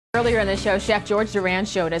Earlier in the show, Chef George Duran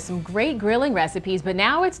showed us some great grilling recipes, but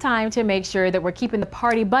now it's time to make sure that we're keeping the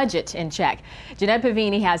party budget in check. Jeanette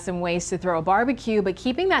Pavini has some ways to throw a barbecue, but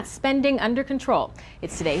keeping that spending under control.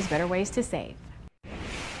 It's today's Better Ways to Save.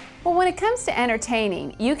 Well, when it comes to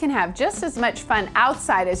entertaining, you can have just as much fun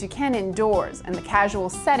outside as you can indoors, and the casual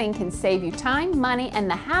setting can save you time, money, and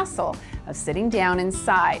the hassle of sitting down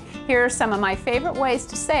inside. Here are some of my favorite ways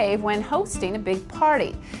to save when hosting a big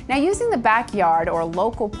party. Now, using the backyard or a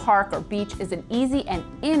local park or beach is an easy and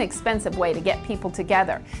inexpensive way to get people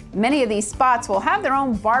together. Many of these spots will have their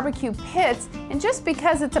own barbecue pits, and just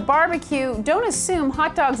because it's a barbecue, don't assume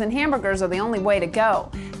hot dogs and hamburgers are the only way to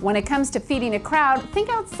go. When it comes to feeding a crowd, think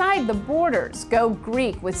outside the borders. Go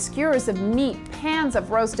Greek with skewers of meat, pans of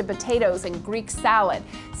roasted potatoes, and Greek salad.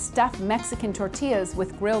 Stuff Mexican tortillas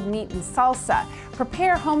with grilled meat and salsa.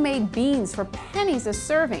 Prepare homemade beans for pennies a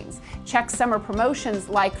servings. Check summer promotions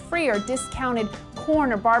like free or discounted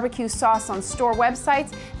corn or barbecue sauce on store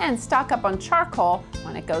websites, and stock up on charcoal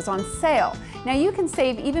when it goes on sale. Now, you can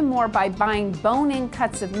save even more by buying bone-in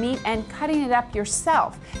cuts of meat and cutting it up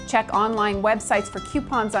yourself. Check online websites for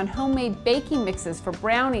coupons on homemade baking mixes for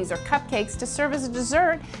brownies or cupcakes to serve as a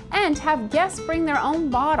dessert, and have guests bring their own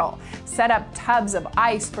bottle. Set up tubs of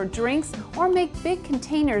ice for drinks, or make big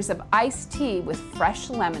containers of iced tea with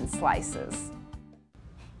fresh lemon slices.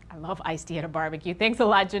 I love iced tea at a barbecue. Thanks a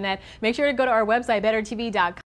lot, Jeanette. Make sure to go to our website, bettertv.com.